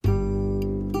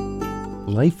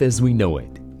Life as We Know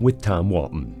It with Tom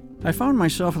Walton. I found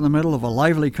myself in the middle of a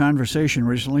lively conversation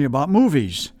recently about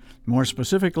movies, more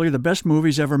specifically the best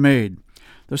movies ever made.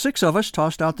 The six of us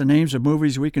tossed out the names of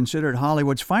movies we considered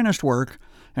Hollywood's finest work,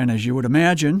 and as you would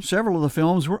imagine, several of the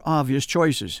films were obvious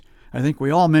choices. I think we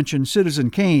all mentioned Citizen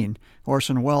Kane,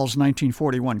 Orson Welles'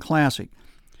 1941 classic.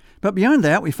 But beyond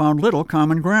that, we found little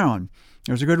common ground.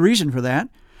 There's a good reason for that.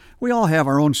 We all have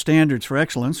our own standards for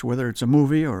excellence, whether it's a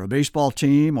movie or a baseball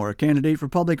team or a candidate for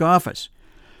public office.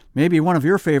 Maybe one of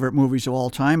your favorite movies of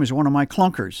all time is one of my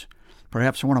clunkers.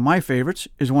 Perhaps one of my favorites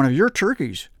is one of your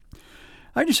turkeys.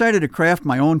 I decided to craft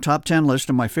my own top 10 list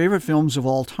of my favorite films of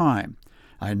all time.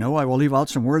 I know I will leave out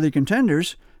some worthy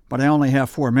contenders, but I only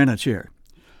have 4 minutes here.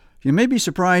 You may be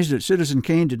surprised that Citizen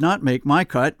Kane did not make my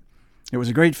cut. It was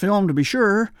a great film, to be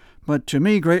sure, but to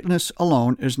me, greatness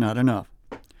alone is not enough.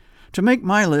 To make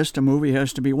my list, a movie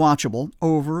has to be watchable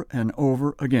over and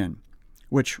over again,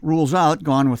 which rules out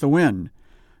Gone with the Wind.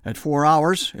 At 4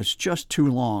 hours, it's just too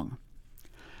long.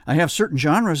 I have certain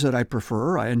genres that I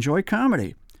prefer. I enjoy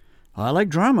comedy. I like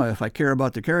drama if I care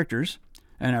about the characters.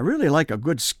 And I really like a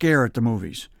good scare at the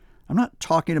movies. I'm not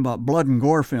talking about blood and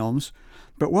gore films,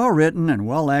 but well-written and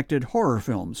well-acted horror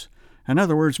films. In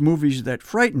other words, movies that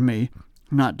frighten me,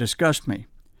 not disgust me.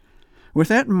 With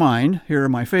that in mind, here are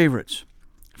my favorites.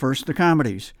 First, the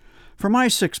comedies. For my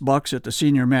 $6 at the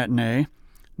senior matinee,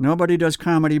 nobody does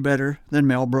comedy better than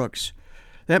Mel Brooks.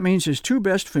 That means his two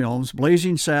best films,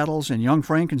 Blazing Saddles and Young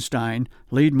Frankenstein,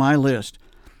 lead my list.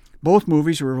 Both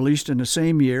movies were released in the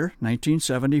same year,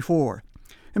 1974.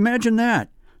 Imagine that.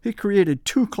 He created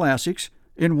two classics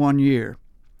in 1 year.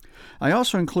 I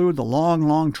also include The Long,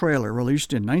 Long Trailer,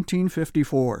 released in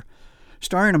 1954.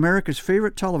 Starring America's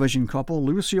favorite television couple,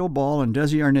 Lucille Ball and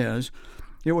Desi Arnaz,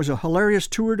 it was a hilarious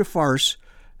tour de farce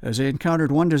as they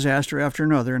encountered one disaster after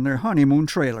another in their honeymoon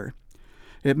trailer.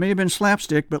 It may have been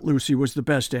slapstick, but Lucy was the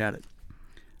best at it.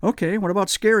 Okay, what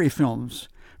about scary films?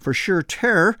 For sure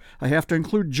terror, I have to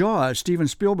include Jaws, Steven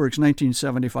Spielberg's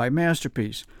 1975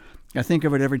 masterpiece. I think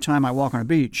of it every time I walk on a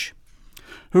beach.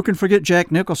 Who can forget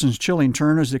Jack Nicholson's chilling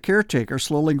turn as the caretaker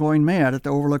slowly going mad at the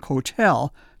Overlook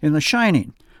Hotel in The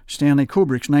Shining, Stanley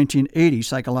Kubrick's 1980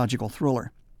 psychological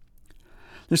thriller.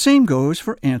 The same goes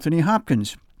for Anthony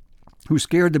Hopkins, who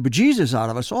scared the bejesus out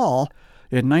of us all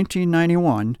in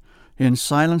 1991 in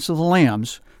Silence of the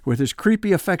Lambs with his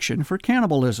creepy affection for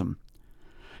cannibalism.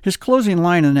 His closing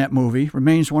line in that movie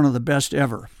remains one of the best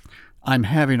ever. I'm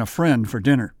having a friend for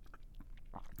dinner.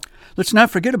 Let's not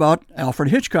forget about Alfred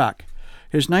Hitchcock.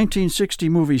 His 1960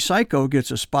 movie Psycho gets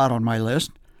a spot on my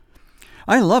list.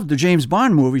 I loved the James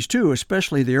Bond movies too,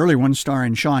 especially the early ones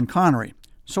starring Sean Connery,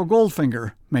 so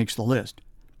Goldfinger makes the list.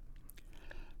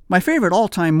 My favorite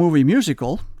all-time movie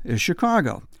musical is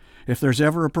Chicago. If there's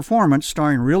ever a performance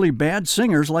starring really bad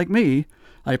singers like me,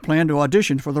 I plan to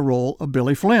audition for the role of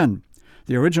Billy Flynn.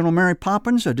 The original Mary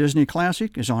Poppins, a Disney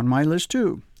classic, is on my list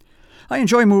too. I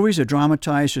enjoy movies that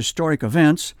dramatize historic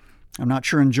events. I'm not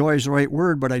sure enjoy is the right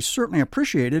word, but I certainly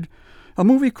appreciated a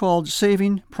movie called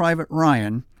Saving Private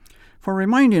Ryan for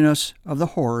reminding us of the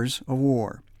horrors of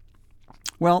war.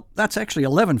 Well, that's actually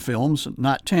 11 films,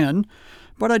 not 10,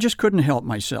 but I just couldn't help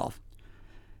myself.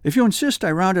 If you insist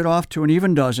I round it off to an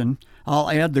even dozen, I'll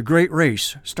add The Great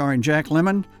Race, starring Jack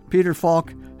Lemmon, Peter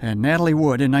Falk, and Natalie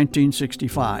Wood in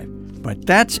 1965. But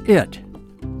that's it.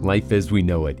 Life as We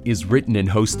Know It is written and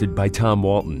hosted by Tom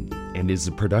Walton and is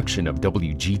a production of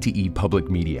WGTE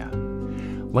Public Media.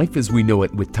 Life as We Know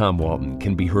It with Tom Walton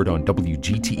can be heard on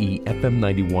WGTE FM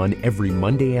 91 every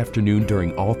Monday afternoon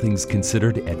during All Things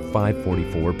Considered at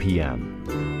 5:44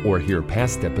 p.m. Or hear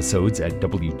past episodes at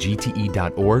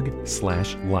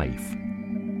WGTE.org/life.